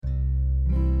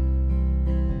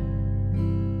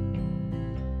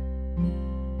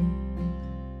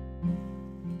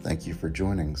Thank you for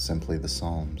joining Simply the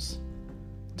Psalms.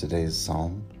 Today's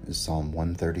psalm is Psalm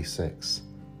 136,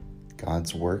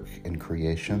 God's work in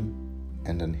creation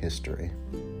and in history.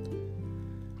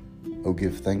 O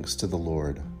give thanks to the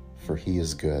Lord, for he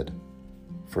is good,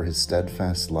 for his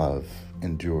steadfast love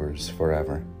endures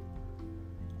forever.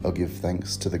 O give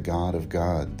thanks to the God of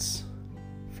gods,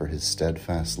 for his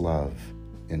steadfast love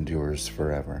endures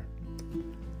forever.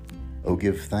 O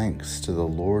give thanks to the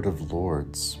Lord of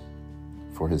lords,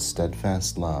 for his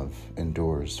steadfast love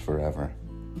endures forever.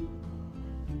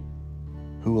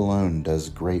 Who alone does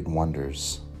great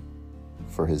wonders,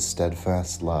 for his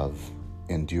steadfast love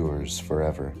endures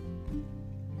forever.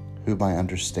 Who by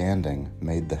understanding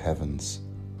made the heavens,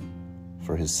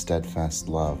 for his steadfast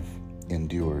love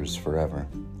endures forever.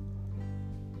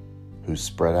 Who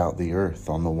spread out the earth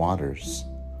on the waters,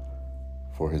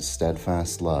 for his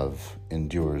steadfast love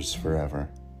endures forever.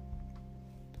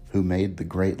 Who made the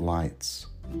great lights,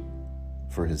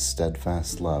 for his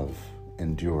steadfast love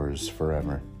endures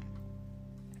forever.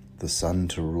 The sun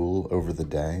to rule over the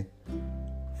day,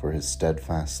 for his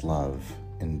steadfast love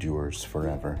endures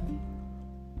forever.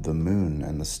 The moon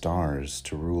and the stars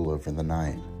to rule over the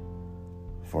night,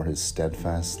 for his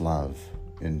steadfast love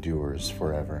endures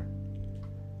forever.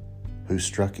 Who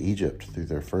struck Egypt through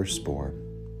their firstborn,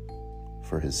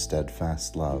 for his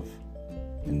steadfast love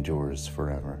endures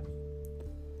forever.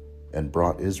 And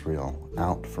brought Israel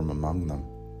out from among them,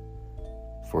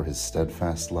 for his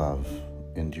steadfast love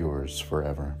endures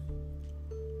forever.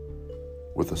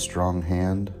 With a strong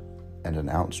hand and an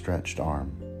outstretched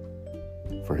arm,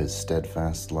 for his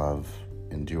steadfast love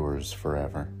endures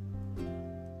forever.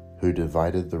 Who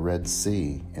divided the Red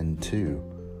Sea in two,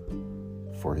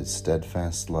 for his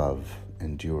steadfast love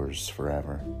endures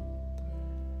forever.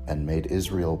 And made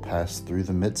Israel pass through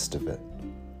the midst of it,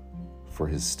 for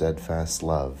his steadfast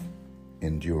love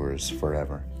endures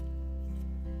forever.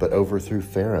 But overthrew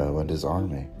Pharaoh and his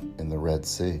army in the Red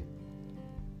Sea,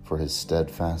 for his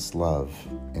steadfast love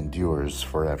endures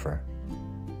forever.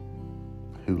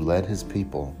 Who led his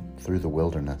people through the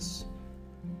wilderness,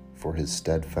 for his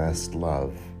steadfast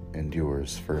love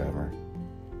endures forever.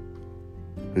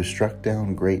 Who struck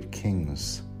down great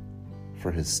kings,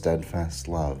 for his steadfast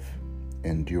love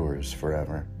endures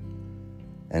forever,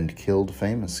 and killed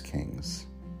famous kings,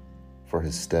 for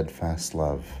his steadfast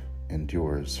love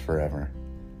endures forever.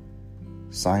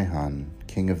 Sihon,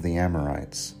 king of the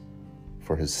Amorites,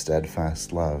 for his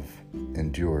steadfast love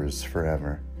endures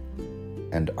forever,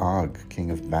 and Og, king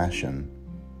of Bashan,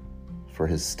 for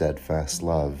his steadfast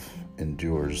love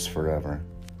endures forever,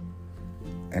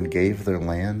 and gave their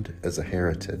land as a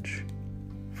heritage,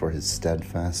 for his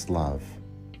steadfast love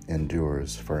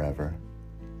endures forever.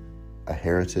 A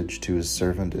heritage to his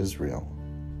servant Israel,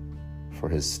 for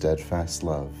his steadfast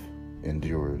love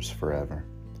endures forever.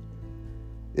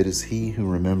 It is he who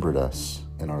remembered us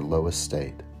in our low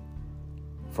estate,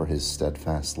 for his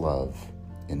steadfast love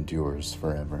endures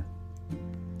forever,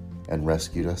 and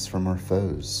rescued us from our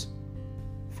foes,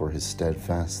 for his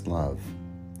steadfast love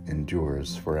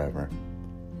endures forever.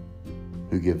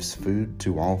 Who gives food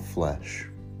to all flesh,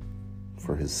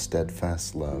 for his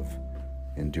steadfast love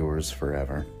endures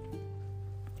forever.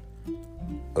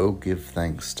 O give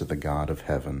thanks to the God of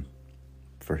heaven,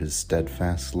 for his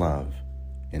steadfast love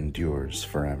endures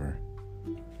forever.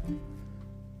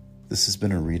 This has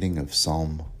been a reading of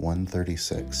Psalm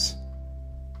 136.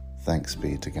 Thanks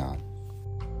be to God.